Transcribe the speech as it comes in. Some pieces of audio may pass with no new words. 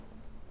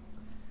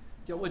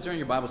Y'all would turn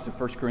your Bibles to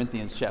 1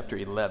 Corinthians chapter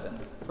 11.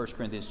 1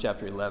 Corinthians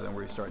chapter 11,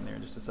 we're starting there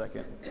in just a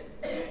second.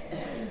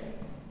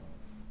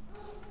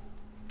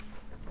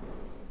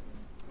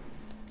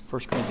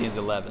 1 Corinthians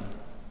 11.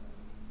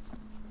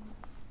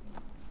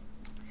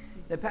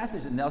 The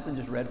passage that Nelson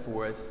just read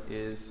for us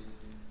there's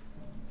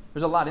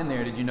a lot in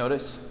there, did you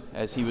notice,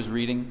 as he was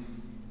reading?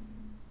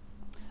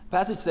 The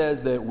passage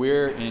says that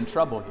we're in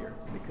trouble here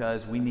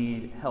because we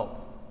need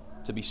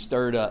help to be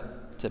stirred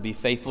up, to be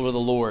faithful to the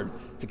Lord,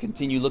 to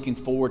continue looking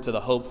forward to the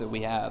hope that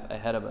we have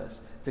ahead of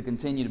us, to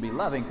continue to be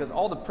loving, because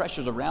all the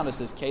pressures around us,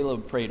 as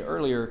Caleb prayed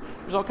earlier,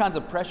 there's all kinds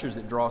of pressures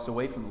that draw us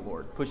away from the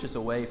Lord, push us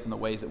away from the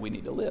ways that we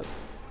need to live.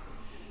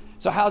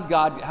 So how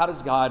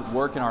does God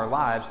work in our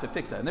lives to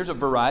fix that? And there's a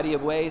variety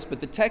of ways, but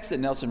the text that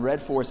Nelson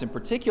read for us in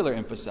particular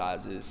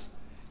emphasizes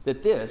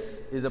that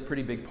this is a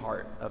pretty big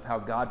part of how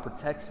God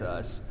protects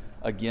us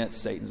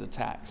against Satan's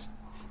attacks.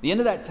 The end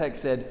of that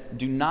text said,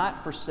 do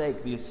not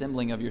forsake the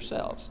assembling of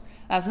yourselves.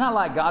 Now, it's not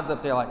like God's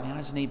up there like, man,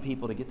 I just need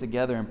people to get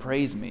together and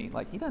praise me.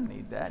 Like, he doesn't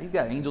need that. He's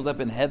got angels up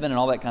in heaven and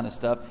all that kind of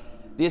stuff.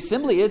 The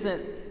assembly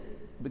isn't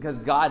because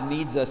God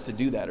needs us to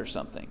do that or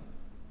something.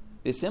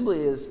 The assembly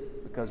is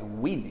because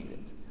we need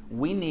it.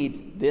 We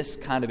need this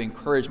kind of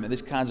encouragement,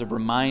 these kinds of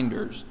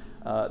reminders,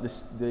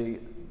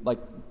 like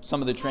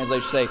some of the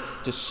translations say,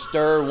 to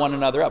stir one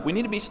another up. We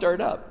need to be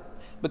stirred up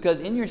because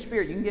in your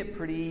spirit, you can get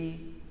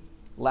pretty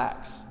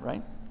lax,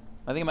 right?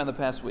 I think about in the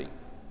past week.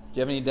 Do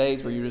you have any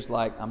days where you're just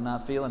like, I'm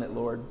not feeling it,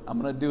 Lord. I'm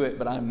going to do it,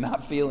 but I'm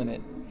not feeling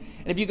it.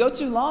 And if you go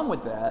too long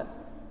with that,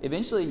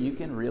 eventually you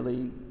can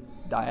really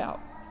die out.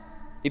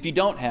 If you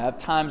don't have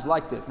times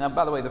like this. Now,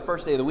 by the way, the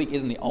first day of the week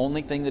isn't the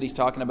only thing that he's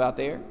talking about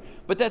there,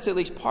 but that's at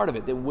least part of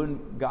it, that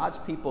when God's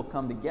people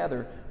come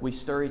together, we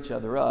stir each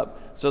other up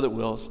so that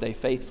we'll stay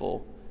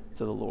faithful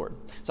to the Lord.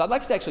 So I'd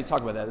like to actually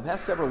talk about that. The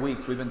past several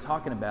weeks, we've been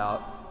talking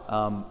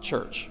about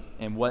church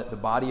and what the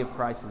body of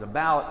Christ is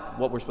about,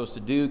 what we're supposed to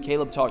do.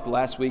 Caleb talked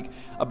last week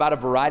about a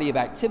variety of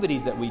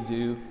activities that we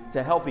do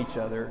to help each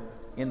other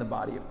in the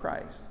body of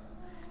Christ.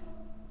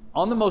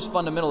 On the most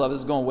fundamental level,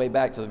 this is going way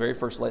back to the very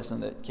first lesson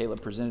that Caleb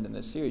presented in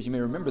this series. You may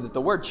remember that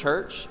the word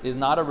church is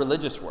not a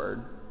religious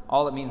word.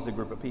 All it means is a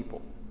group of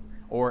people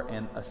or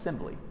an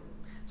assembly.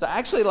 So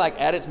actually, like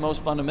at its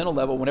most fundamental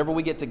level, whenever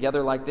we get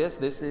together like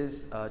this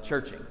is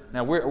churching.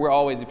 Now, we're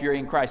always, if you're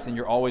in Christ, then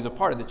you're always a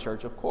part of the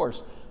church, of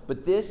course.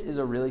 But this is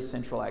a really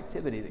central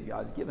activity that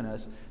God's given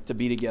us to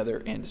be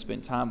together and to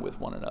spend time with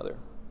one another.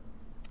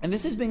 And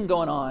this has been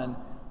going on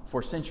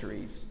for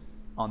centuries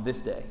on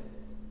this day,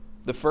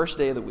 the first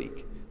day of the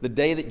week, the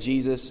day that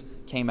Jesus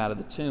came out of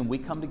the tomb. We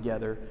come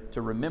together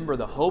to remember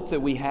the hope that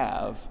we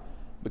have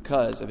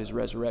because of his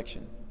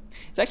resurrection.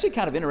 It's actually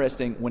kind of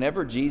interesting,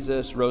 whenever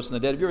Jesus rose from the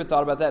dead, have you ever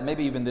thought about that?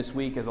 Maybe even this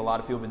week, as a lot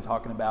of people have been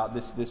talking about,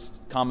 this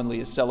commonly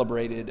is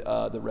celebrated,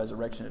 the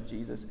resurrection of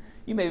Jesus.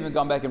 You may have even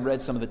gone back and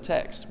read some of the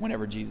text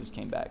whenever Jesus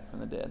came back from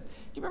the dead.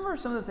 Do you remember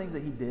some of the things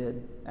that he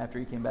did after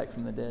he came back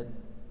from the dead?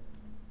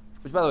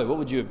 Which, by the way, what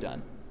would you have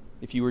done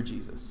if you were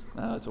Jesus?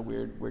 That's a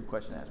weird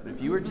question to ask. But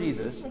if you were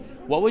Jesus,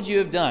 what would you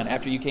have done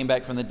after you came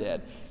back from the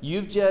dead?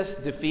 You've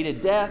just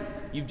defeated death.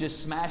 You've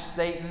just smashed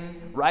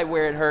Satan right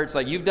where it hurts.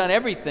 Like, you've done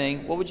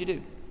everything. What would you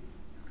do?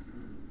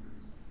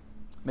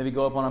 Maybe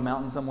go up on a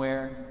mountain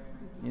somewhere,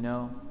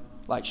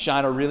 like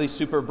shine a really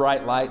super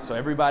bright light so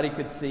everybody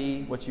could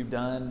see what you've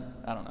done.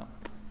 I don't know.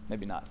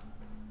 Maybe not.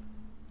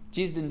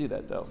 Jesus didn't do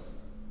that, though.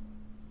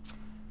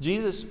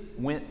 Jesus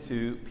went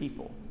to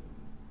people.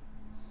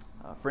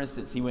 For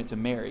instance, he went to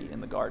Mary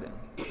in the garden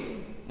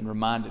and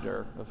reminded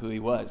her of who he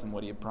was and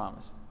what he had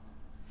promised.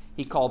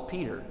 He called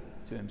Peter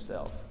to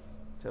himself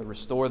to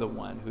restore the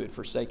one who had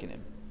forsaken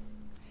him.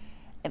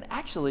 And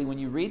actually, when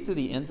you read through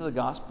the ends of the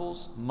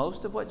Gospels,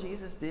 most of what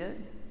Jesus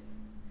did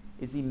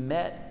is he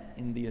met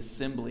in the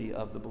assembly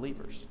of the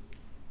believers.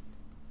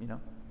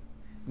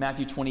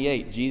 Matthew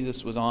 28,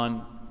 Jesus was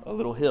on a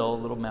little hill, a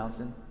little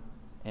mountain,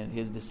 and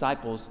his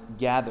disciples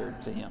gathered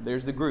to him.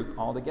 There's the group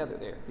all together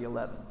there, the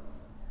 11.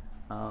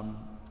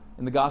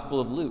 In the Gospel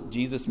of Luke,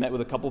 Jesus met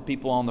with a couple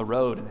people on the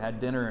road and had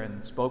dinner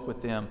and spoke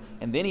with them.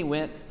 And then he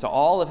went to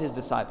all of his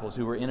disciples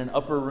who were in an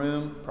upper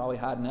room, probably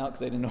hiding out because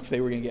they didn't know if they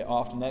were going to get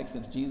off next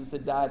since Jesus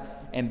had died.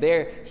 And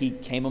there he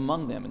came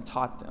among them and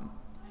taught them.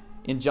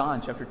 In John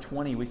chapter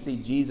 20, we see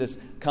Jesus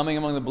coming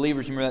among the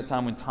believers. You remember that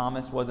time when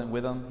Thomas wasn't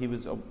with them? He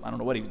was, I don't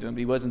know what he was doing, but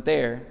he wasn't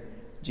there.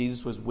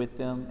 Jesus was with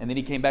them. And then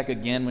he came back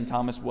again when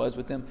Thomas was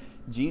with them.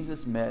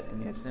 Jesus met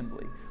in the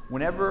assembly.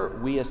 Whenever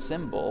we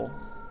assemble,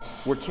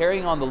 we're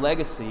carrying on the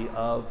legacy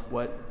of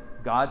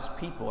what God's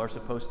people are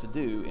supposed to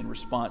do in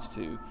response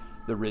to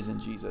the risen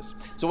Jesus.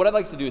 So what I'd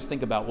like to do is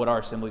think about what our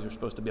assemblies are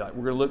supposed to be like.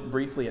 We're going to look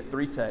briefly at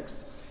 3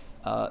 texts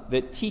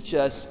that teach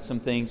us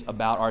some things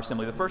about our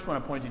assembly. The first one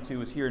I pointed you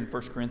to is here in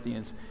 1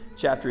 Corinthians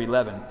chapter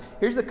 11.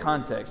 Here's the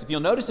context. If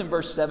you'll notice in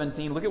verse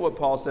 17, look at what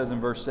Paul says in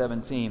verse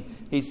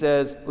 17. He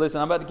says, listen,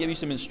 I'm about to give you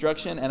some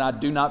instruction, and I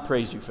do not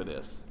praise you for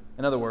this.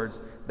 In other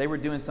words, they were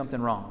doing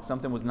something wrong.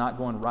 Something was not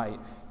going right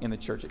in the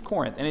church at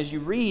Corinth. And as you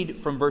read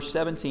from verse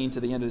 17 to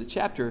the end of the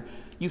chapter,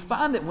 you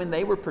find that when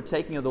they were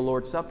partaking of the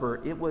Lord's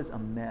Supper, it was a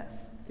mess.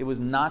 It was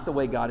not the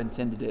way God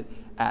intended it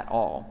at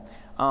all.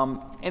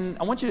 And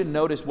I want you to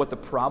notice what the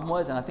problem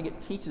was, and I think it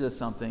teaches us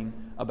something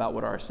about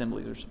what our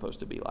assemblies are supposed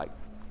to be like.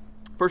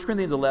 1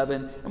 Corinthians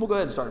 11, and we'll go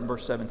ahead and start in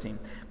verse 17.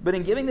 But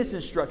in giving this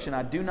instruction,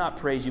 I do not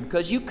praise you,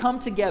 because you come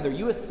together,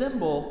 you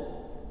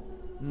assemble,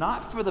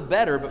 not for the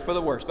better, but for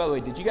the worse. By the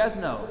way, did you guys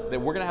know that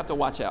we're going to have to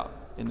watch out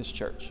in this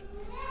church?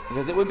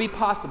 Because it would be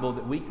possible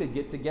that we could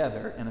get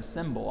together and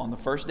assemble on the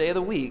first day of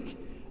the week,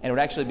 and it would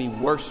actually be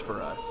worse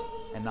for us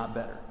and not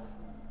better.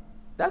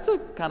 That's a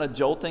kind of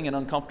jolting and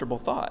uncomfortable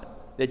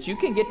thought. That you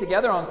can get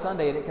together on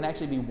Sunday and it can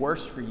actually be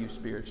worse for you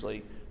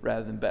spiritually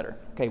rather than better.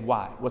 Okay,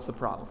 why? What's the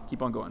problem?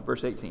 Keep on going.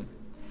 Verse 18.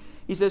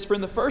 He says, for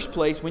in the first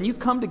place, when you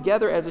come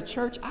together as a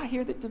church, I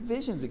hear that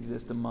divisions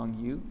exist among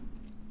you.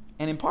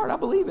 And in part, I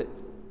believe it.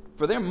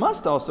 For there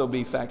must also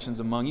be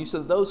factions among you, so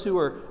that those who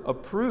are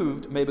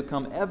approved may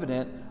become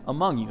evident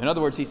among you. In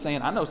other words, he's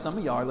saying, I know some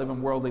of y'all are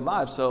living worldly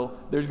lives, so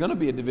there's going to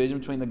be a division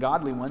between the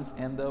godly ones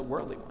and the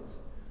worldly ones.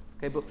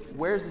 Okay, but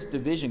where's this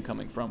division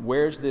coming from?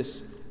 Where's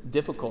this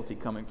difficulty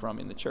coming from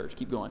in the church?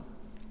 Keep going.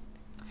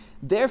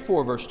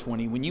 Therefore, verse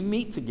 20, when you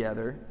meet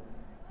together,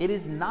 it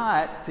is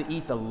not to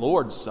eat the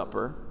Lord's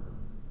Supper,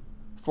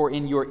 for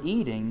in your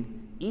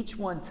eating, each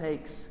one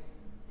takes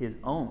his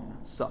own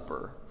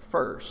supper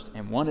first,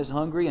 and one is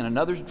hungry and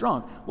another's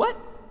drunk. What?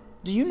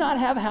 Do you not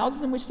have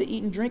houses in which to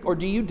eat and drink? Or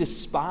do you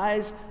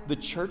despise the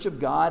church of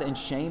God and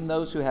shame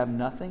those who have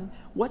nothing?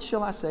 What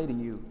shall I say to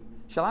you?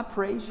 Shall I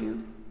praise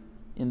you?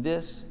 In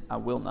this, I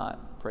will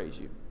not praise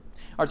you.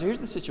 All right, so here's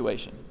the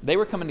situation. They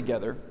were coming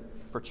together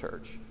for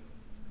church.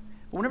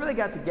 But whenever they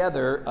got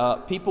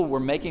together, people were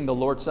making the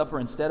Lord's Supper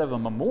instead of a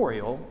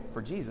memorial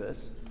for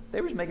Jesus.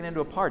 They were just making it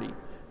into a party.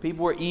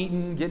 People were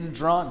eating, getting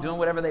drunk, doing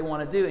whatever they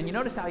want to do. And you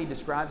notice how he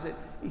describes it?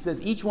 He says,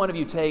 each one of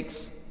you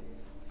takes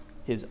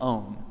his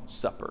own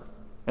supper.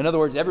 In other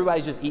words,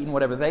 everybody's just eating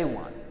whatever they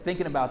want,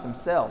 thinking about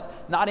themselves,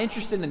 not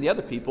interested in the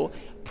other people.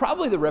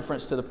 Probably the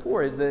reference to the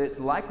poor is that it's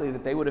likely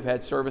that they would have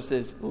had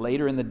services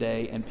later in the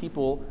day, and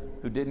people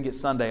who didn't get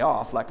Sunday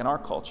off, like in our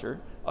culture,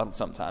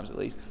 sometimes at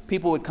least,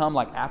 people would come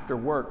like after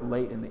work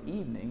late in the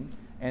evening.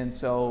 And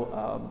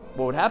so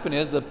what would happen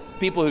is the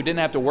people who didn't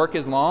have to work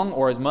as long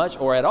or as much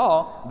or at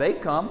all, they'd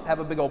come, have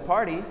a big old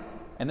party,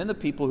 and then the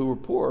people who were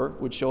poor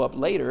would show up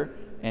later,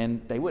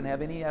 and they wouldn't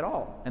have any at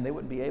all, and they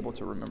wouldn't be able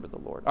to remember the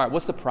Lord. All right,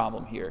 what's the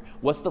problem here?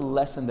 What's the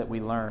lesson that we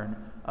learn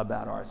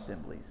about our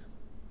assemblies?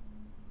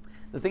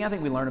 The thing I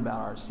think we learn about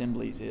our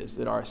assemblies is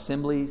that our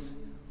assemblies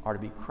are to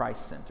be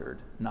Christ-centered,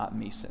 not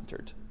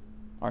me-centered.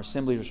 Our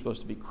assemblies are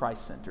supposed to be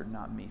Christ-centered,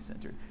 not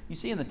me-centered. You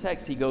see in the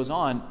text, he goes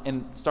on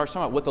and starts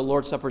talking about what the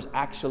Lord's Supper is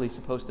actually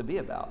supposed to be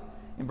about.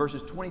 In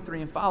verses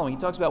 23 and following, he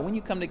talks about when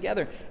you come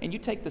together and you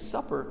take the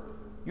supper,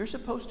 you're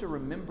supposed to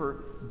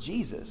remember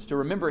Jesus, to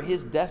remember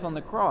his death on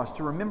the cross,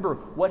 to remember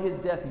what his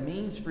death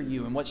means for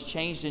you and what's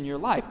changed in your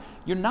life.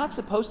 You're not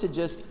supposed to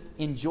just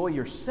enjoy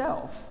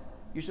yourself.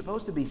 You're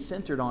supposed to be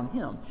centered on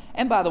him.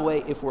 And by the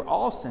way, if we're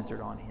all centered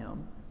on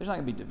him, there's not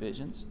going to be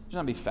divisions. There's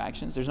not going to be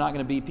factions. There's not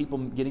going to be people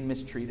getting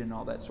mistreated and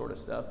all that sort of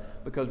stuff,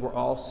 because we're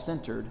all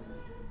centered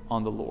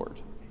on the Lord.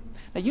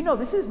 Now, you know,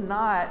 this is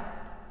not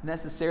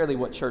necessarily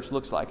what church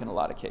looks like in a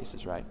lot of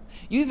cases, right?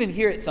 You even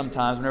hear it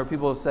sometimes whenever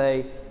people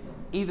say,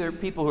 either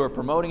people who are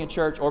promoting a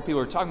church or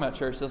people who are talking about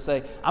church, they'll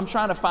say, I'm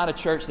trying to find a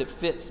church that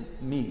fits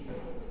me.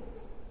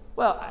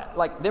 Well,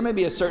 like, there may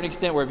be a certain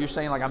extent where if you're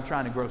saying, like, I'm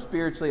trying to grow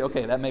spiritually,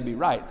 okay, that may be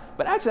right.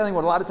 But actually, I think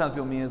what a lot of times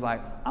people mean is,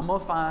 like, I'm going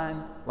to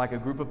find, like, a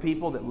group of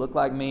people that look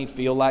like me,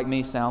 feel like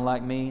me, sound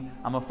like me.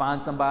 I'm going to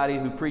find somebody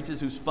who preaches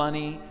who's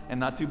funny and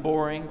not too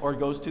boring or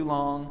goes too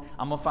long.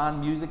 I'm going to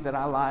find music that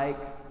I like.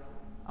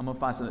 I'm going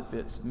to find something that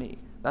fits me.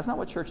 That's not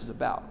what church is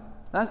about.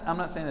 I'm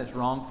not saying that it's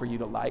wrong for you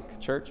to like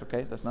church,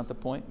 okay? That's not the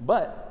point.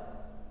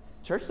 But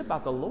church is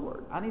about the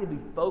Lord. I need to be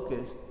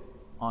focused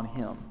on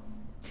him.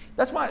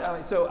 That's why,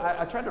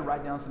 I tried to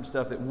write down some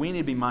stuff that we need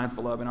to be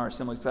mindful of in our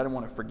assemblies, because I didn't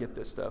want to forget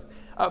this stuff.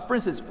 For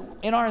instance,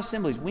 in our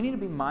assemblies, we need to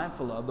be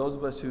mindful of, those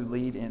of us who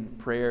lead in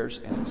prayers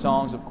and in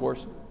songs, of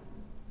course,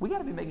 we got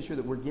to be making sure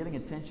that we're giving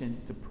attention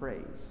to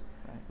praise,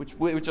 right?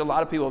 which a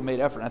lot of people have made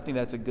effort, and I think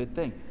that's a good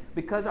thing.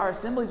 Because our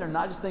assemblies are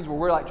not just things where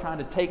we're like trying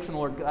to take from the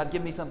Lord, God,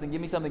 give me something,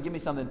 give me something, give me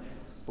something,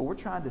 but we're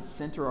trying to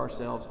center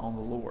ourselves on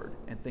the Lord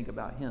and think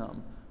about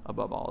him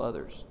above all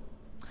others.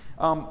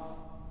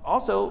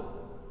 Also,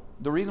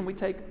 the reason we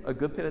take a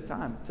good bit of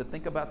time to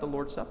think about the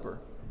Lord's Supper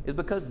is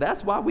because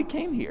that's why we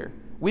came here.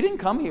 We didn't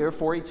come here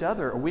for each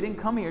other, or we didn't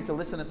come here to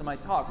listen to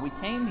somebody talk. We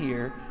came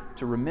here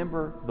to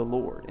remember the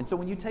Lord. And so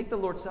when you take the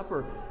Lord's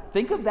Supper,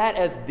 think of that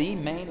as the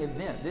main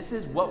event. This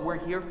is what we're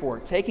here for.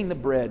 Taking the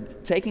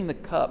bread, taking the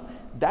cup.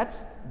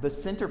 That's the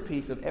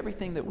centerpiece of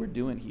everything that we're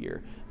doing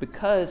here,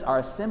 because our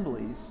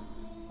assemblies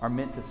are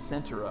meant to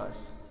center us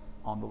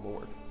on the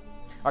Lord.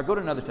 All right, go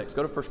to another text.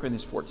 Go to 1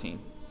 Corinthians 14.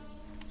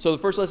 So the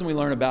first lesson we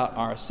learn about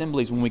our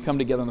assemblies when we come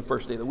together on the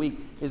first day of the week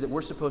is that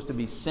we're supposed to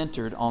be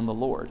centered on the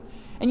Lord.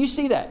 And you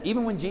see that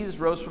even when Jesus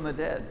rose from the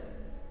dead.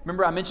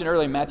 Remember, I mentioned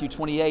earlier in Matthew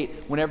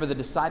 28, whenever the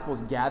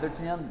disciples gathered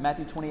to him,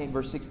 Matthew 28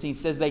 verse 16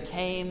 says they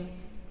came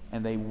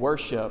and they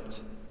worshiped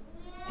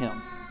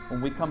him.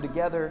 When we come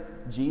together,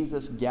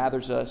 Jesus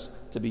gathers us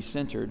to be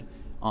centered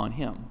on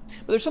him.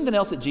 But there's something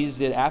else that Jesus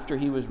did after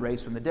he was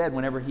raised from the dead,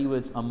 whenever he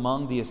was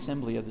among the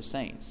assembly of the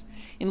saints.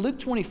 In Luke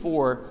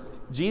 24,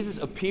 Jesus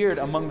appeared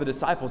among the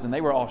disciples, and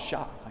they were all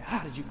shocked. Like, how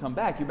did you come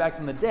back? You're back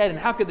from the dead, and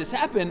how could this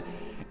happen?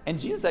 And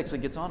Jesus actually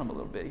gets on them a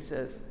little bit. He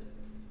says,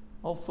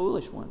 "Oh,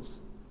 foolish ones,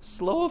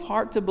 slow of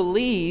heart to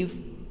believe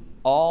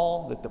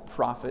all that the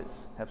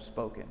prophets have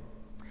spoken."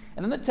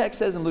 And then the text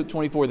says in Luke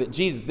 24 that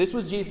this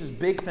was Jesus'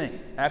 big thing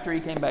after he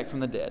came back from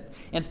the dead.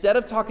 Instead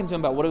of talking to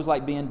him about what it was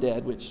like being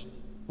dead,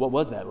 what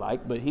was that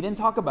like? But he didn't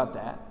talk about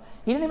that.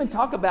 He didn't even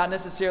talk about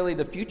necessarily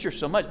the future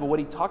so much, but what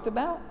he talked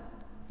about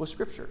was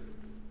Scripture.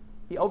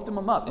 He opened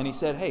them up and he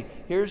said, hey,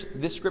 here's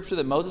this Scripture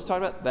that Moses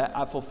talked about, that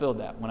I fulfilled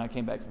that when I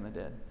came back from the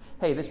dead.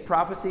 Hey, this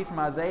prophecy from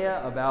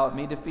Isaiah about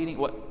me defeating,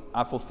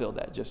 I fulfilled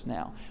that just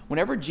now.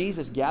 Whenever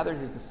Jesus gathered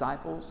his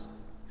disciples,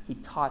 he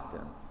taught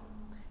them.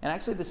 And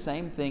actually the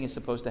same thing is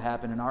supposed to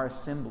happen in our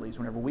assemblies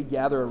whenever we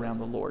gather around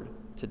the Lord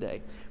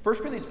today. 1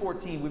 Corinthians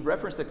 14, we've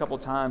referenced a couple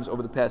times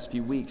over the past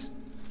few weeks.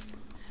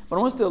 But I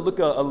want us to look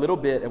a little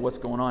bit at what's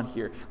going on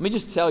here. Let me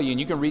just tell you, and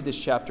you can read this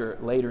chapter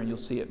later and you'll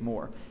see it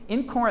more.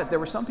 In Corinth, there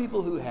were some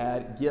people who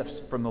had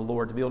gifts from the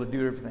Lord to be able to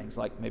do different things,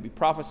 like maybe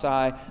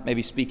prophesy,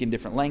 maybe speak in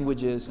different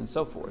languages, and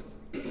so forth.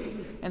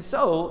 And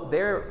so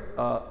their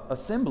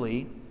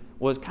assembly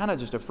was kind of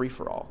just a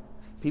free-for-all.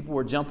 People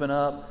were jumping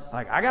up,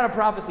 like, I got a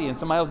prophecy, and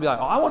somebody else would be like,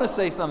 oh, I want to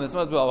say something.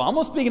 Somebody else would be like, I'm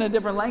going to speak in a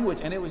different language.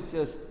 And it was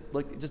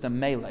just a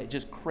melee,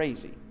 just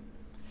crazy.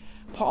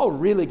 Paul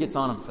really gets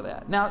on them for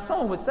that. Now,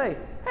 someone would say,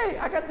 hey,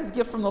 I got this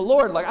gift from the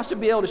Lord. Like, I should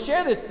be able to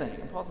share this thing.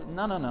 And Paul said,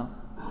 no.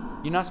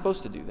 You're not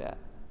supposed to do that.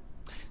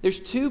 There's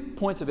 2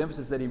 points of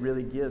emphasis that he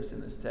really gives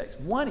in this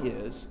text. One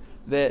is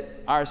that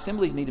our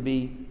assemblies need to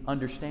be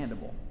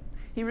understandable.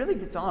 He really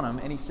gets on them,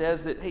 and he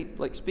says that, hey,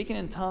 like, speaking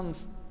in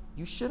tongues,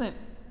 you shouldn't,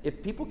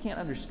 if people can't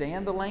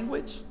understand the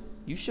language,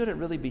 you shouldn't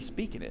really be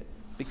speaking it,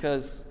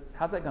 because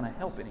how's that going to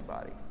help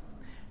anybody?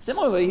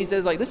 Similarly, he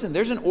says, like, listen,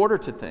 there's an order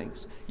to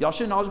things. Y'all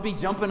shouldn't always be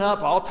jumping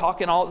up, all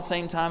talking all at the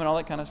same time and all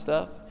that kind of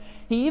stuff.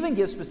 He even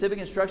gives specific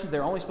instructions.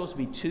 There are only supposed to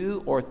be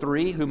 2 or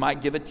 3 who might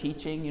give a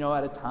teaching,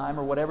 at a time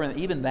or whatever, and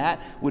even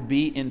that would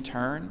be in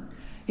turn.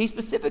 He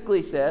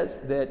specifically says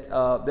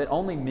that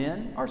only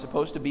men are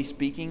supposed to be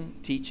speaking,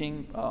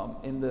 teaching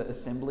in the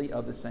assembly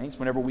of the saints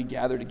whenever we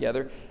gather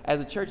together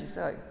as a church. He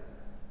said, like,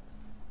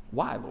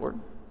 why, Lord?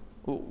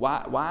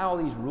 Why all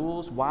these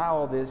rules? Why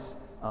all this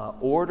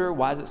order?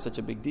 Why is it such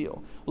a big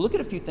deal? Well, look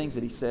at a few things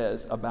that he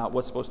says about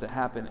what's supposed to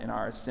happen in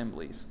our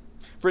assemblies.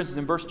 For instance,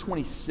 in verse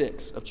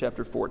 26 of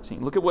chapter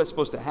 14, look at what's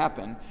supposed to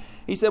happen.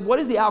 He said, what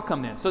is the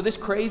outcome then? So this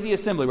crazy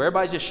assembly where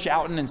everybody's just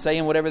shouting and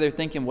saying whatever they're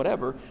thinking,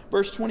 whatever.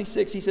 Verse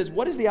 26, he says,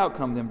 what is the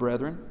outcome then,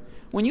 brethren?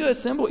 When you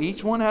assemble,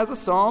 each one has a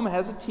psalm,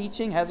 has a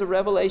teaching, has a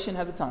revelation,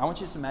 has a tongue. I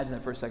want you to imagine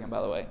that for a second,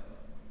 by the way.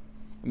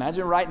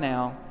 Imagine right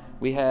now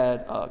we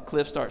had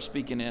Cliff start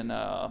speaking in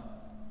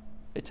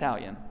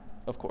Italian,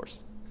 of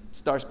course.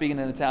 Start speaking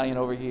in Italian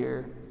over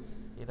here,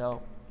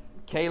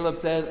 Caleb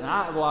says,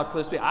 and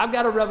Cliff speak, I've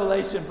got a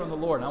revelation from the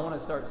Lord, and I want to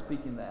start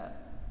speaking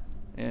that.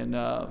 And,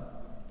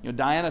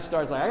 Diana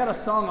starts like, I got a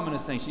song I'm going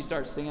to sing. She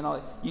starts singing all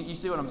that. You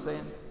see what I'm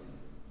saying?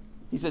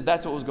 He says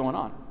that's what was going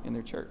on in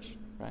their church,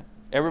 right?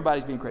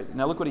 Everybody's being crazy.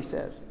 Now look what he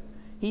says.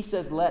 He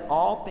says, let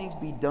all things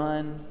be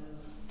done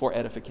for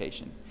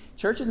edification.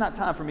 Church is not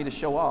time for me to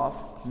show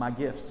off my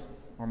gifts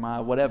or my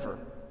whatever,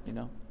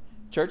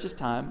 Church is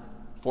time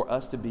for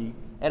us to be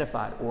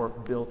edified or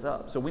built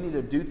up. So we need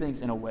to do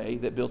things in a way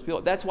that builds people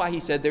up. That's why he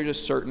said there's a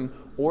certain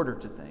order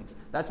to things.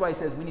 That's why he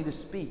says we need to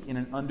speak in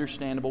an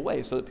understandable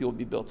way so that people will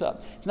be built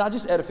up. It's not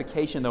just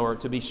edification, though, or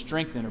to be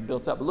strengthened or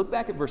built up. But look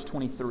back at verse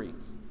 23.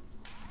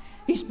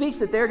 He speaks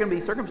that there are going to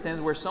be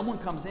circumstances where someone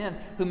comes in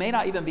who may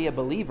not even be a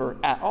believer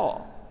at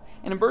all.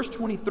 And in verse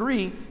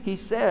 23, he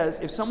says,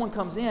 if someone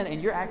comes in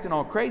and you're acting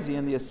all crazy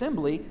in the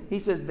assembly, he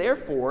says,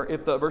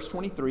 verse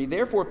 23,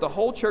 therefore, if the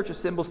whole church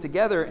assembles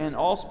together and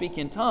all speak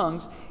in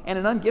tongues, and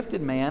an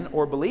ungifted man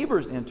or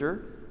believers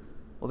enter,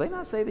 will they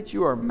not say that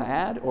you are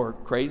mad or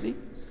crazy?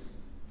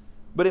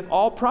 But if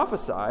all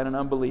prophesy and an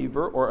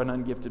unbeliever or an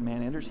ungifted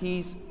man enters,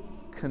 he's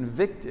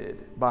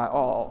convicted by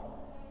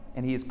all,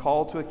 and he is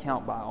called to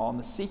account by all, and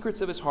the secrets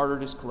of his heart are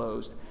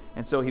disclosed.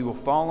 And so he will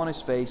fall on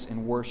his face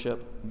and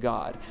worship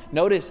God.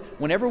 Notice,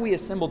 whenever we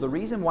assemble, the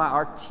reason why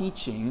our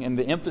teaching and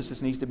the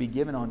emphasis needs to be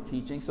given on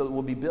teaching so that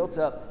we'll be built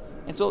up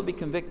and so it'll be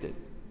convicted.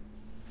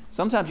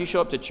 Sometimes you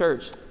show up to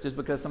church just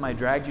because somebody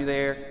dragged you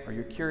there, or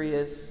you're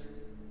curious,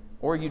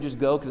 or you just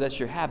go because that's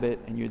your habit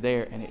and you're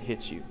there and it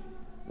hits you.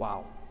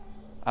 Wow,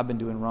 I've been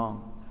doing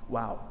wrong.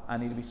 Wow, I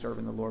need to be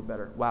serving the Lord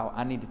better. Wow,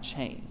 I need to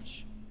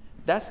change.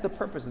 That's the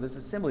purpose of this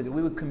assembly, that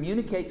we would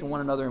communicate to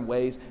one another in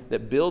ways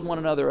that build one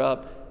another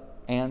up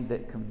and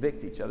that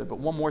convict each other. But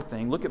one more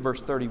thing, look at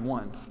verse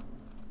 31.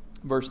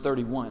 Verse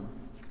 31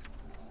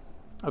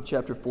 of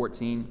chapter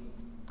 14.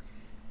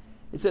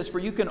 It says, for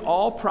you can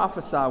all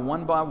prophesy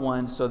one by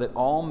one so that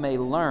all may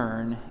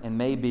learn and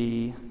may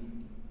be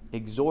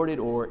exhorted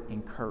or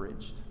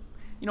encouraged.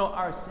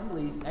 Our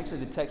assemblies, actually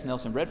the text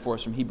Nelson read for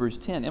us from Hebrews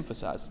 10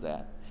 emphasizes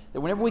that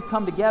That whenever we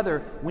come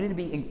together, we need to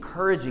be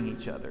encouraging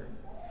each other.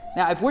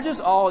 Now, if we're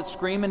just all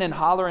screaming and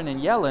hollering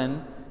and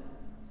yelling,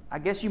 I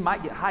guess you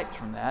might get hyped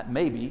from that,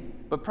 maybe,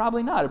 but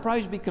probably not. It'd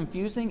probably just be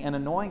confusing and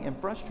annoying and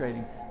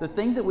frustrating. The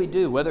things that we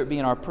do, whether it be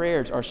in our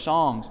prayers, our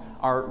songs,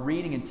 our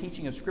reading and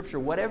teaching of Scripture,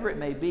 whatever it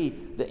may be,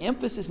 the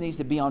emphasis needs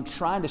to be on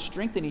trying to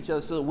strengthen each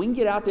other so that we can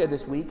get out there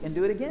this week and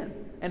do it again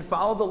and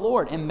follow the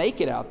Lord and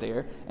make it out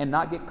there and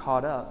not get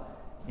caught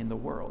up in the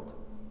world.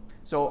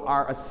 So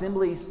our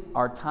assemblies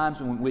are times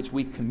in which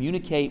we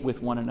communicate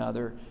with one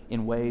another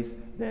in ways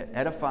that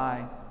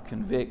edify,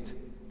 convict,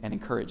 and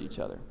encourage each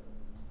other.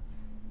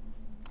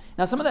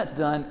 Now, some of that's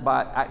done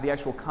by the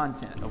actual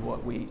content of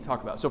what we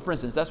talk about. So, for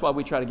instance, that's why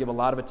we try to give a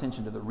lot of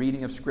attention to the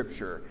reading of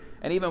Scripture.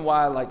 And even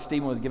why, like,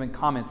 Stephen was giving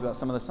comments about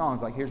some of the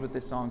songs, like, here's what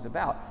this song's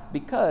about.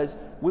 Because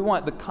we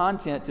want the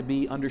content to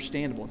be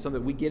understandable and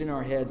something that we get in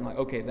our heads and, like,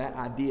 okay, that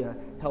idea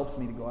helps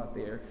me to go out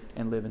there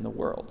and live in the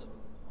world.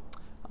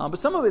 But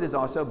some of it is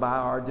also by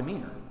our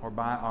demeanor or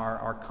by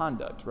our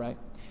conduct, right?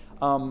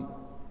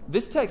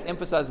 This text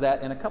emphasizes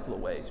that in a couple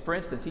of ways. For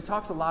instance, he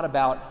talks a lot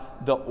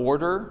about the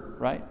order,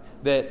 right?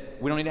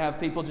 That we don't need to have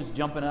people just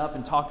jumping up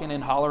and talking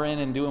and hollering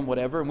and doing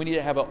whatever, and we need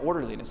to have an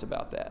orderliness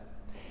about that.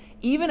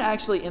 Even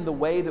actually in the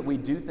way that we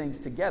do things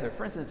together.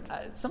 For instance,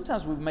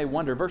 sometimes we may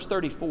wonder, verse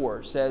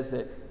 34 says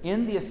that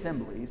in the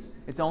assemblies,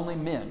 it's only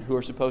men who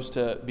are supposed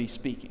to be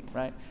speaking,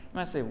 right? You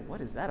might say, well, what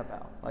is that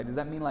about? Like, does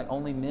that mean like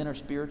only men are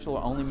spiritual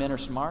or only men are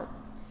smart?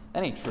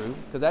 That ain't true,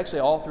 because actually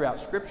all throughout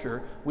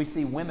Scripture, we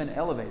see women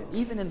elevated.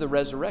 Even in the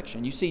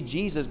resurrection, you see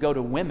Jesus go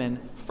to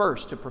women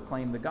first to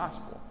proclaim the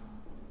gospel.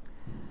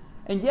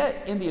 And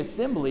yet, in the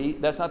assembly,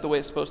 that's not the way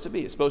it's supposed to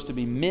be. It's supposed to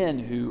be men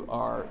who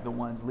are the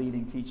ones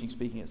leading, teaching,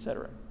 speaking,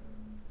 etc.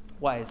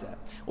 Why is that?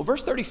 Well,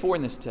 verse 34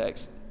 in this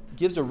text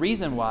gives a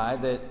reason why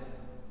that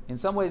in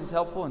some ways is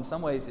helpful, in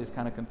some ways is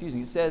kind of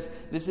confusing. It says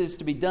this is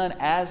to be done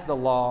as the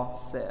law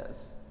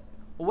says.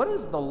 Well, what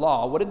is the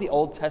law? What did the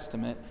Old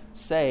Testament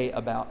say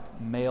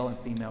about male and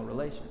female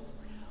relations?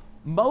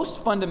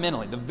 Most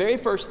fundamentally, the very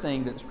first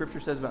thing that Scripture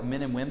says about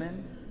men and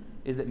women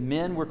is that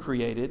man was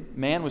created,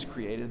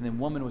 and then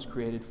woman was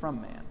created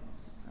from man.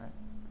 All right?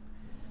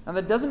 Now,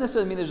 that doesn't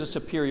necessarily mean there's a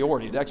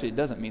superiority. It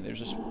doesn't mean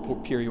there's a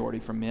superiority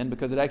from men,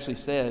 because it actually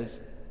says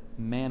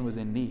man was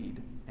in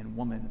need and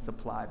woman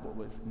supplied what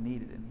was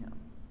needed in him.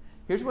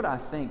 Here's what I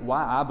think,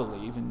 why I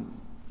believe, and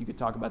you could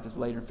talk about this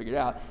later and figure it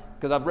out,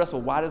 because I've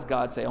wrestled, why does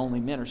God say only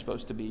men are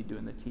supposed to be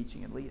doing the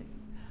teaching and leading?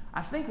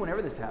 I think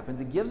whenever this happens,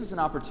 it gives us an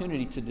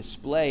opportunity to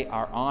display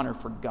our honor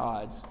for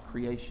God's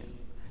creation.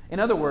 In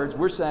other words,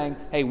 we're saying,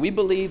 hey, we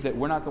believe that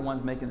we're not the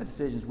ones making the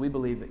decisions. We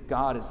believe that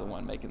God is the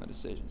one making the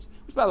decisions.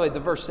 Which, by the way, the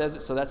verse says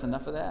it, so that's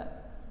enough of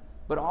that.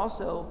 But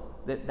also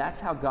that that's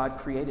how God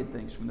created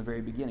things from the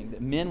very beginning,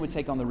 that men would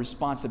take on the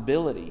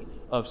responsibility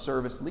of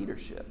service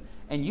leadership.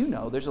 And you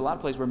know, there's a lot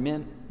of places where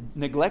men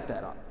neglect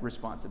that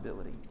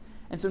responsibility.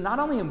 And so not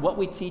only in what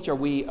we teach or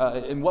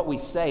in what we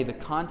say, the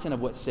content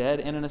of what's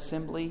said in an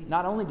assembly,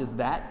 not only does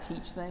that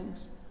teach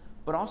things,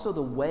 but also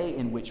the way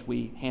in which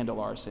we handle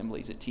our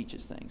assemblies, it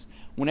teaches things.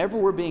 Whenever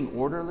we're being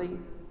orderly,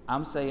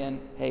 I'm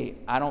saying, hey,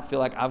 I don't feel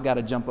like I've got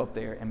to jump up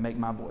there and make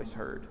my voice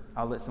heard.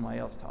 I'll let somebody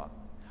else talk.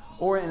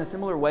 Or in a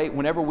similar way,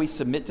 whenever we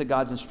submit to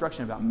God's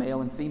instruction about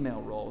male and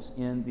female roles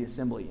in the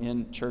assembly,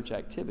 in church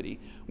activity,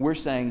 we're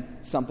saying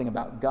something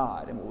about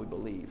God and what we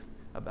believe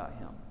about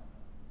Him.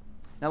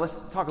 Now let's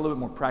talk a little bit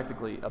more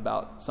practically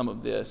about some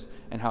of this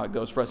and how it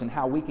goes for us and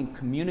how we can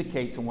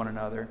communicate to one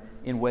another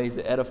in ways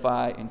that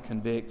edify and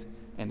convict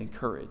and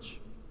encourage.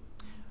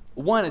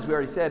 One, as we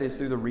already said, is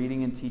through the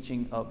reading and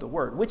teaching of the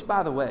Word, which,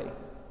 by the way,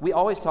 we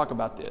always talk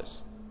about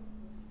this.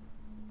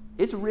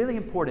 It's really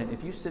important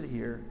if you sit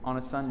here on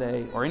a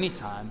Sunday or any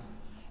time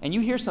and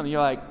you hear something,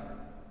 you're like,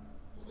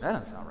 that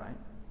doesn't sound right.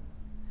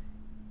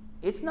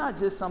 It's not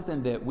just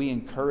something that we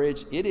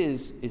encourage. It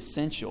is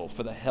essential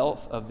for the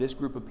health of this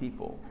group of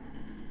people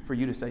for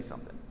you to say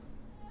something.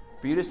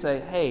 For you to say,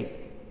 hey,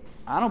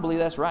 I don't believe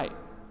that's right.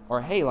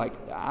 Or, hey, like,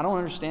 I don't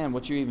understand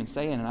what you're even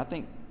saying, and I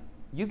think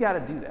you got to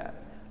do that.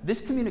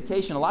 This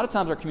communication, a lot of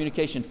times our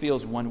communication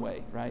feels one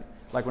way, right?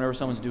 Like whenever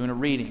someone's doing a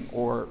reading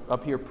or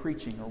up here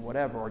preaching or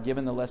whatever, or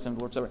giving the lesson of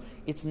the Lord's Supper.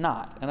 It's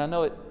not. And I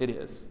know it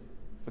is,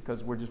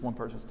 because we're just one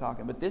person's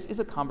talking. But this is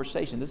a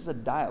conversation. This is a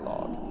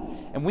dialogue.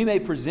 And we may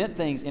present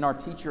things in our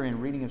teacher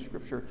and reading of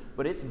Scripture,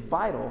 but it's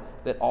vital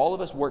that all of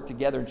us work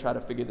together and try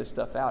to figure this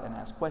stuff out and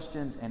ask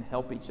questions and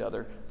help each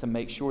other to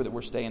make sure that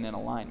we're staying in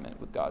alignment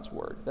with God's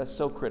Word. That's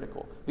so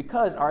critical.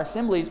 Because our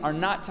assemblies are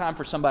not time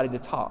for somebody to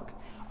talk.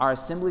 Our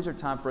assemblies are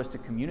time for us to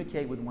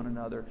communicate with one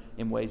another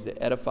in ways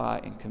that edify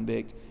and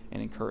convict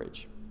and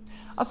encourage.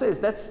 I'll say this,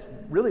 that's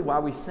really why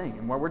we sing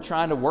and why we're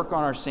trying to work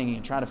on our singing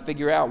and trying to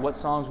figure out what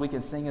songs we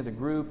can sing as a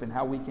group and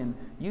how we can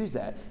use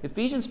that.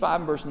 Ephesians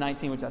 5 and verse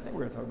 19, which I think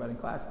we're going to talk about in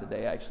class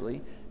today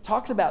actually,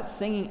 talks about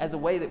singing as a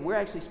way that we're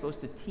actually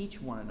supposed to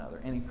teach one another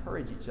and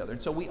encourage each other.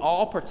 And so we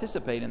all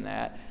participate in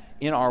that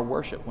in our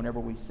worship whenever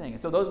we sing.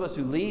 And so those of us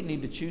who lead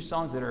need to choose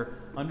songs that are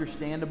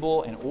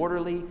understandable and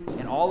orderly,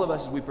 and all of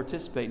us as we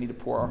participate need to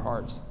pour our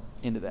hearts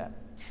into that.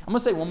 I'm going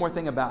to say one more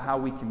thing about how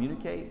we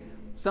communicate.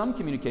 some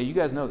communication, you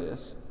guys know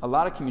this, a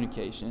lot of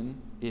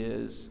communication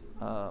is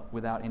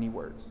without any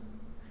words.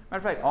 Matter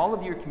of fact, all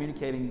of you are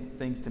communicating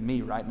things to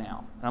me right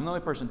now. And I'm the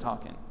only person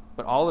talking.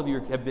 But all of you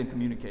have been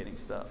communicating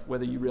stuff,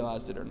 whether you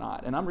realized it or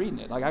not. And I'm reading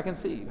it. Like, I can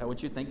see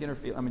what you're thinking or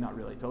feeling. I mean, not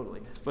really, totally.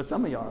 But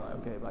some of y'all are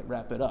like, okay, like,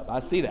 wrap it up. I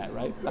see that,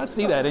 right? I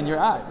see that in your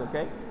eyes,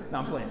 okay? No,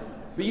 I'm playing.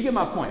 But you get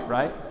my point,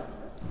 right?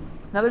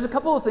 Now, there's a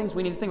couple of things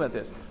we need to think about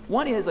this.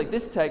 One is, like,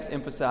 this text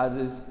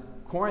emphasizes,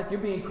 Corinth, you're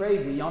being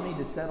crazy. Y'all need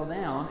to settle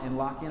down and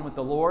lock in with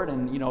the Lord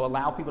and,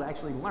 allow people to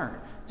actually learn.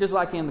 Just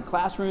like in the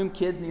classroom,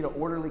 kids need an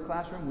orderly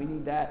classroom. We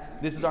need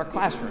that. This is our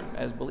classroom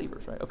as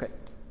believers, right? Okay.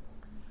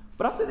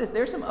 But I'll say this,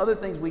 there's some other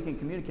things we can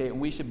communicate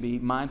and we should be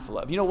mindful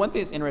of. One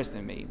thing that's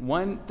interesting to me,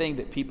 one thing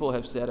that people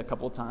have said a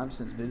couple of times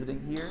since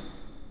visiting here,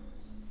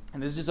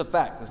 and this is just a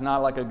fact, it's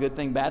not like a good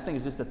thing, bad thing,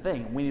 it's just a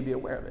thing, and we need to be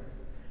aware of it,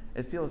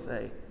 is people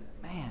say,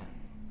 man,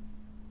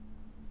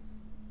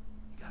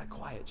 you got a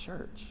quiet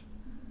church.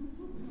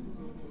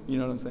 You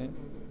know what I'm saying?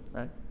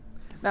 Right?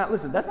 Now,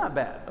 listen, that's not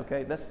bad,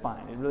 okay? That's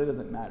fine. It really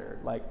doesn't matter.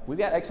 Like, we've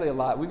got actually a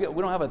lot, we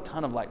don't have a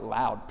ton of, like,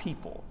 loud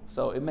people,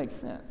 so it makes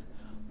sense.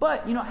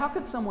 But, how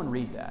could someone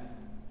read that?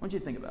 What do you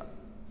think about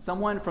it?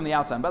 Someone from the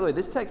outside. By the way,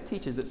 this text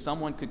teaches that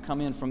someone could come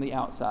in from the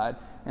outside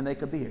and they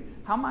could be here.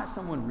 How might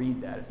someone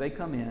read that if they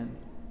come in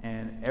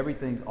and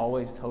everything's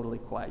always totally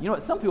quiet? You know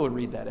what some people would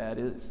read that at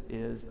is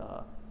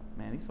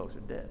man, these folks are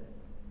dead.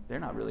 They're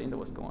not really into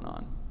what's going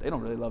on. They don't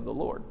really love the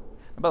Lord.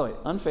 And by the way,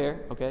 unfair,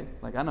 okay?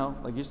 Like, I know,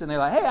 like, you're sitting there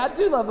like, hey, I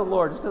do love the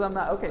Lord just because I'm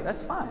not, okay,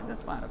 that's fine,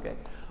 okay?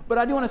 But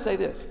I do want to say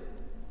this.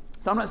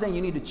 So I'm not saying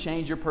you need to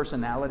change your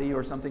personality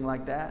or something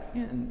like that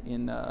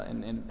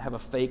and have a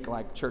fake,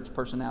 like, church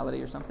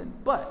personality or something,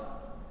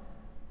 but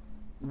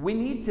we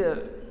need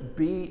to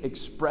be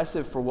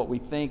expressive for what we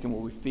think and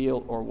what we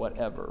feel or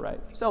whatever, right?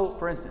 So,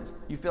 for instance,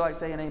 you feel like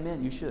saying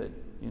amen, you should,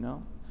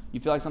 You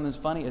feel like something's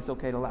funny, it's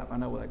okay to laugh. I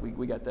know, like,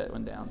 we got that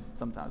one down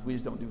sometimes. We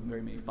just don't do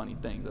very many funny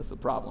things. That's the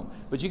problem.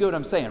 But you get what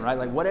I'm saying, right?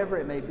 Like, whatever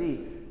it may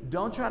be,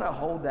 don't try to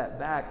hold that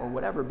back or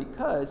whatever,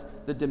 because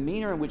the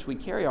demeanor in which we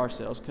carry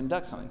ourselves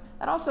conducts something.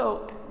 And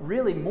also,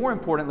 really, more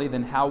importantly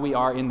than how we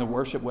are in the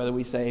worship, whether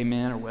we say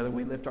amen or whether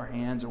we lift our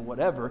hands or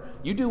whatever,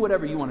 you do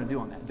whatever you want to do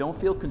on that. Don't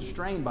feel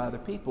constrained by other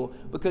people,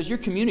 because you're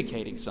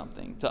communicating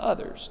something to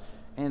others.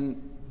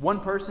 And one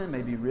person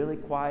may be really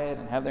quiet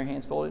and have their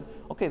hands folded.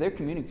 Okay, they're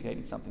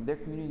communicating something. They're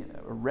communicating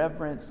a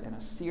reverence and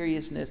a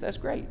seriousness. That's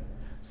great.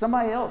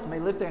 Somebody else may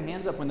lift their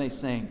hands up when they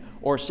sing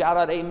or shout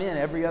out amen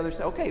every other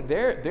say. Okay,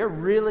 they're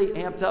really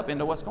amped up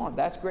into what's going on.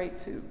 That's great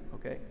too,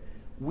 okay?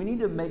 We need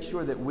to make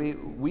sure that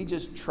we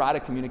just try to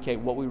communicate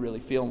what we really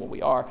feel and what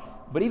we are.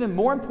 But even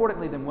more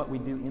importantly than what we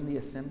do in the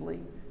assembly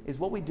is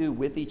what we do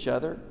with each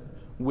other,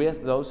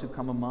 with those who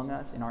come among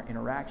us in our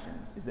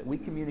interactions, is that we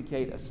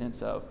communicate a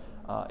sense of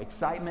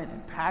excitement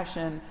and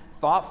passion,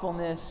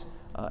 thoughtfulness,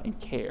 and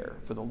care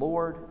for the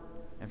Lord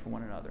and for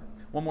one another.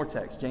 One more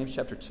text, James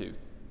chapter 2.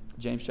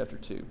 James chapter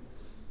 2.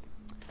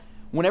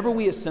 Whenever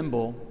we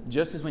assemble,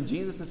 just as when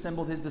Jesus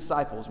assembled his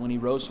disciples when he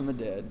rose from the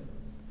dead,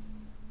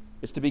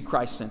 it's to be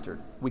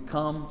Christ-centered. We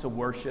come to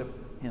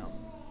worship him.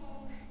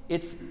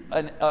 It's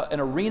an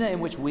arena in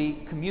which we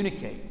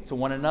communicate to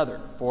one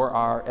another for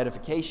our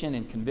edification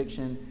and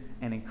conviction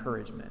and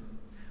encouragement.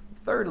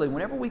 Thirdly,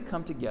 whenever we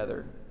come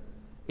together,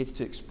 it's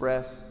to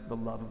express the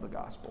love of the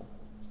gospel.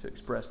 It's to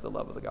express the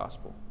love of the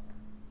gospel.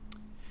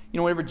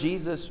 Whenever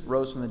Jesus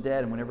rose from the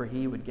dead and whenever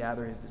he would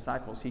gather his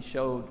disciples, he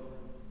showed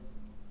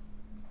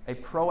a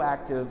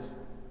proactive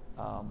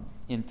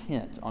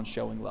intent on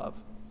showing love.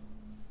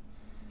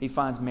 He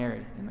finds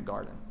Mary in the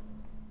garden,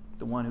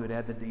 the one who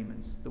had the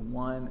demons, the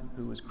one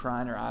who was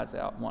crying her eyes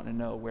out, wanting to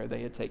know where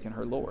they had taken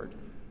her Lord.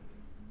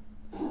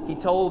 He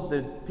told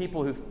the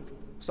people who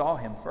saw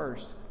him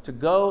first to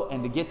go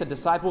and to get the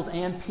disciples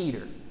and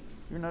Peter.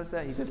 You ever notice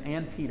that? He says,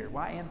 and Peter.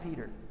 Why and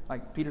Peter?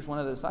 Like, Peter's one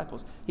of the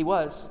disciples. He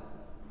was,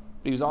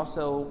 but he was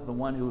also the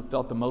one who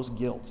felt the most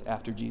guilt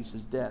after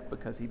Jesus' death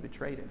because he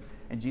betrayed him.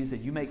 And Jesus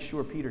said, you make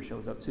sure Peter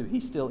shows up too.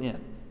 He's still in,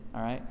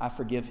 all right? I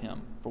forgive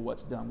him for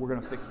what's done. We're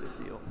going to fix this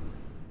deal.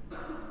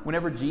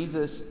 Whenever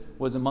Jesus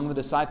was among the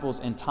disciples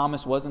and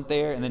Thomas wasn't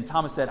there, and then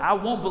Thomas said, I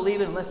won't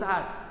believe it unless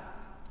I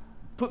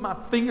put my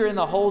finger in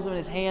the holes in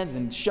his hands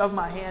and shove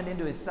my hand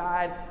into his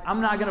side.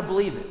 I'm not going to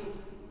believe it.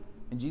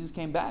 And Jesus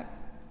came back.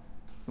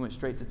 He went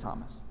straight to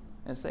Thomas.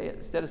 And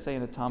instead of saying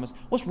to Thomas,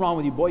 what's wrong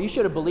with you, boy? You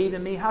should have believed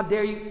in me. How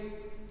dare you?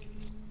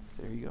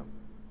 So there you go.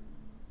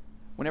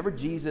 Whenever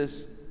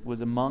Jesus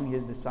was among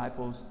his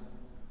disciples,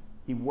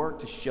 he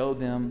worked to show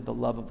them the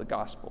love of the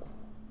gospel.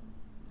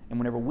 And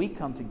whenever we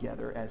come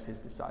together as his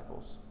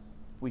disciples,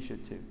 we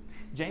should too.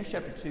 James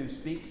chapter 2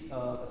 speaks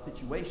of a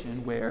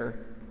situation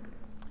where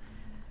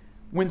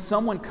when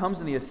someone comes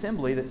in the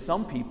assembly, that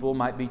some people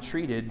might be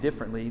treated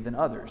differently than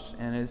others.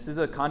 And this is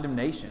a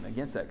condemnation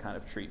against that kind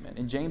of treatment.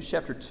 In James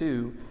chapter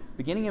 2,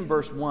 beginning in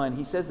verse 1,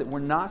 he says that we're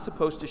not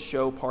supposed to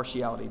show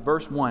partiality.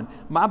 Verse 1,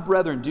 my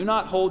brethren, do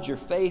not hold your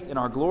faith in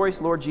our glorious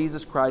Lord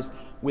Jesus Christ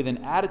with an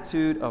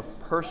attitude of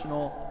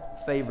personal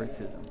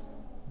favoritism.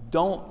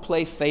 Don't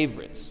play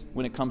favorites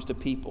when it comes to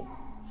people.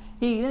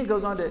 He then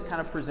goes on to kind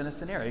of present a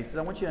scenario. He says,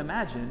 I want you to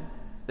imagine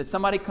that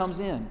somebody comes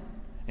in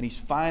and he's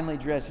finely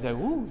dressed. He's like,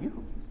 ooh,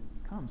 you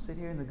come sit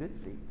here in the good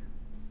seat.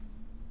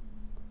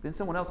 Then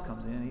someone else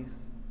comes in, he's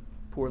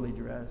poorly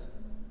dressed.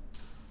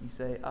 You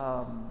say,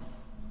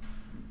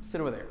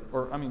 sit over there.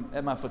 Or,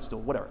 at my footstool,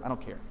 whatever, I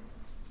don't care.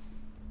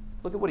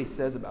 Look at what he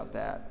says about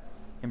that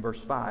in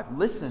verse 5.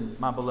 Listen,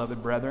 my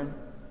beloved brethren,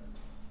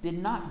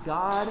 did not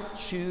God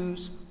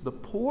choose the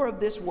poor of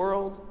this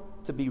world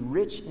to be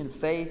rich in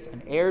faith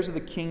and heirs of the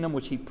kingdom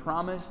which he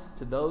promised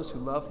to those who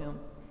love him?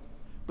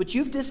 But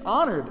you've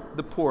dishonored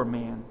the poor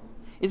man.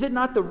 Is it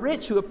not the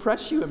rich who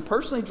oppress you and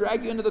personally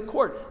drag you into the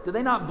court? Do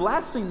they not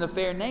blaspheme the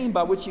fair name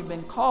by which you've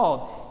been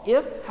called?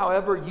 If,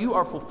 however, you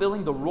are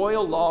fulfilling the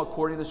royal law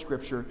according to the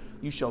Scripture,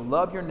 you shall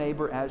love your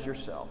neighbor as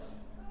yourself,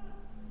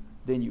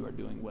 then you are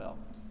doing well.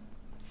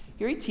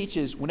 Here he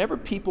teaches, whenever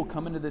people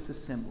come into this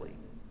assembly,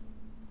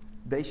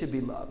 they should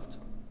be loved.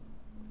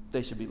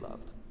 They should be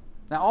loved.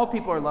 Now, all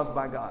people are loved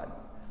by God.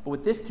 But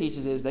what this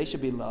teaches is they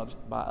should be loved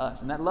by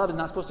us. And that love is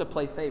not supposed to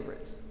play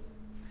favorites.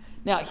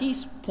 Now, he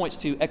points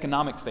to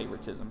economic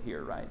favoritism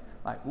here, right?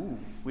 Like, ooh,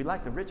 we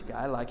like the rich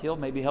guy. Like, he'll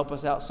maybe help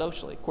us out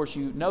socially. Of course,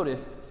 you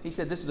notice, he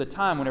said this is a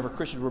time whenever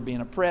Christians were being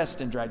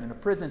oppressed and dragged into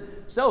prison.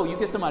 So, you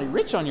get somebody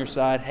rich on your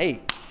side,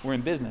 hey, we're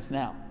in business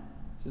now.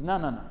 He says,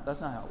 no,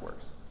 that's not how it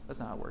works. That's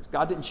not how it works.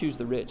 God didn't choose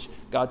the rich.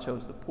 God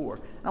chose the poor.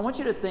 And I want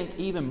you to think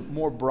even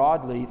more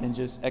broadly than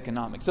just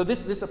economics. So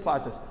this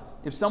applies to this.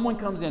 If someone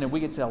comes in and we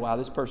can tell, wow,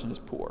 this person is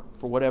poor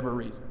for whatever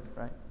reason,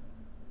 right?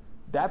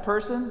 That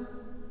person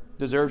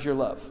deserves your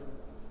love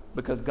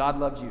because God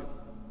loved you.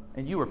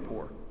 And you were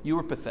poor. You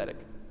were pathetic.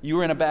 You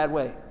were in a bad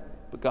way.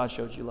 But God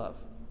showed you love.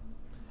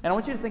 And I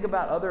want you to think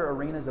about other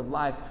arenas of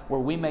life where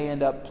we may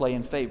end up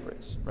playing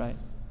favorites, right?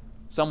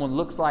 Someone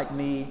looks like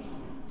me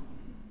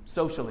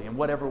socially in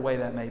whatever way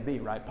that may be,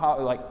 right?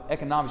 Like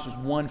economics is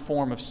one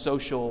form of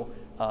social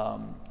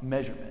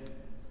measurement.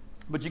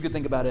 But you could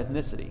think about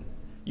ethnicity.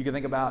 You can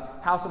think about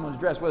how someone's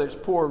dressed, whether it's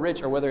poor or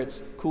rich, or whether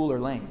it's cool or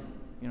lame.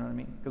 You know what I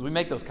mean? Because we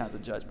make those kinds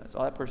of judgments.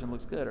 Oh, that person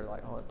looks good, or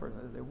like, oh, that person,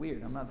 they're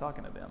weird. I'm not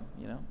talking to them,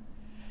 you know?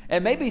 And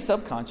it may be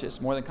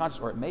subconscious more than conscious,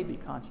 or it may be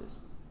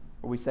conscious,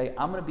 where we say,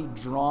 I'm going to be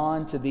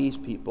drawn to these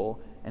people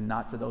and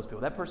not to those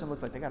people. That person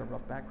looks like they got a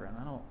rough background.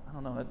 I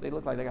don't know. They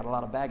look like they got a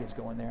lot of baggage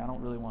going there. I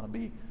don't really want to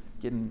be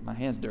getting my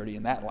hands dirty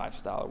in that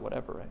lifestyle or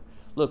whatever, right?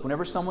 Look,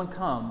 whenever someone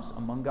comes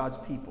among God's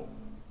people,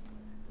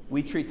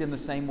 we treat them the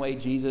same way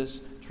Jesus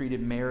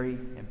treated Mary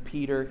and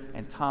Peter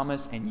and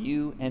Thomas and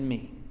you and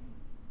me.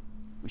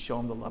 We show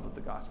them the love of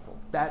the gospel.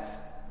 That's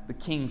the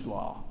King's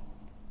law.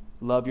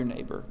 Love your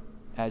neighbor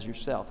as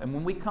yourself. And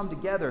when we come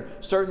together,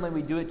 certainly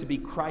we do it to be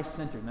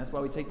Christ-centered. And that's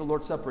why we take the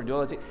Lord's Supper and do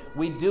all that.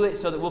 We do it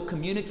so that we'll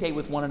communicate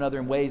with one another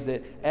in ways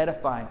that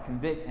edify, and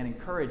convict, and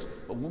encourage.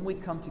 But when we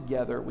come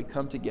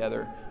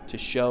together to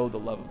show the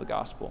love of the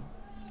gospel.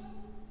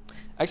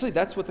 Actually,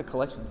 that's what the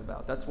collection's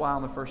about. That's why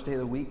on the first day of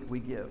the week we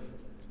give.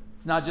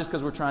 It's not just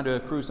because we're trying to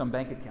accrue some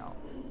bank account.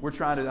 We're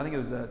trying to, I think it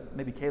was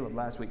maybe Caleb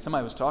last week,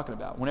 somebody was talking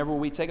about, whenever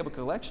we take up a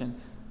collection,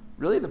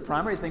 really the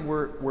primary thing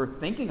we're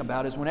thinking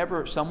about is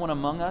whenever someone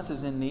among us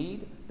is in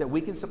need, that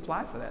we can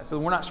supply for that. So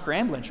we're not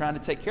scrambling, trying to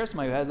take care of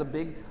somebody who has a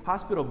big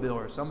hospital bill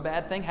or some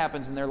bad thing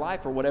happens in their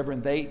life or whatever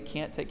and they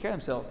can't take care of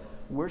themselves.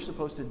 We're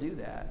supposed to do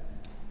that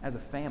as a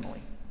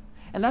family.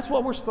 And that's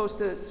what we're supposed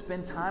to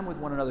spend time with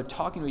one another,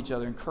 talking to each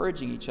other,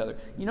 encouraging each other.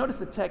 You notice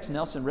the text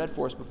Nelson read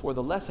for us before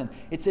the lesson.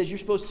 It says you're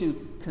supposed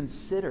to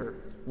consider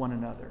one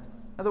another.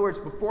 In other words,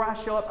 before I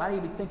show up, I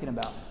need to be thinking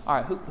about, all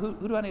right,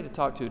 who do I need to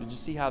talk to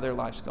just see how their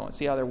life's going,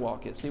 see how their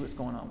walk is, see what's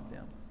going on with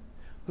them?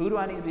 Who do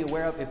I need to be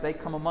aware of if they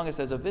come among us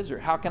as a visitor?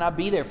 How can I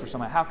be there for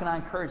somebody? How can I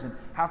encourage them?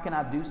 How can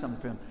I do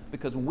something for them?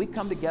 Because when we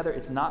come together,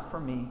 it's not for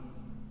me,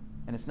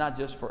 and it's not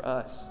just for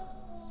us.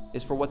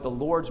 It's for what the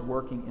Lord's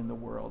working in the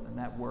world, and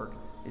that work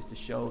is to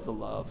show the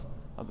love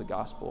of the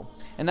gospel.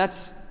 And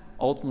that's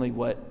ultimately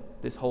what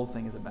this whole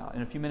thing is about.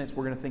 In a few minutes,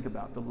 we're going to think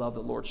about the love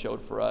the Lord showed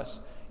for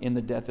us in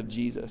the death of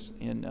Jesus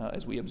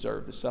as we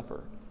observe the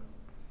supper.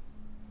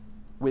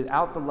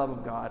 Without the love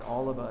of God,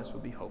 all of us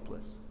would be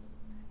hopeless.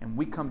 And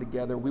we come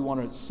together, we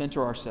want to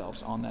center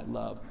ourselves on that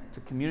love, to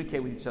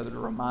communicate with each other, to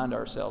remind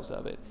ourselves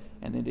of it,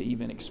 and then to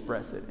even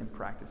express it and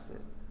practice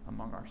it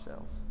among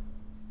ourselves.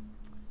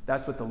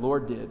 That's what the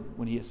Lord did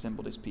when he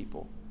assembled his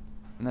people.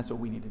 And that's what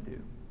we need to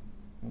do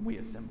when we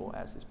assemble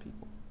as his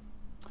people.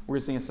 We're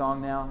going to sing a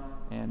song now,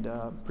 and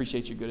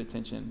appreciate your good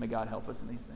attention. May God help us in these things.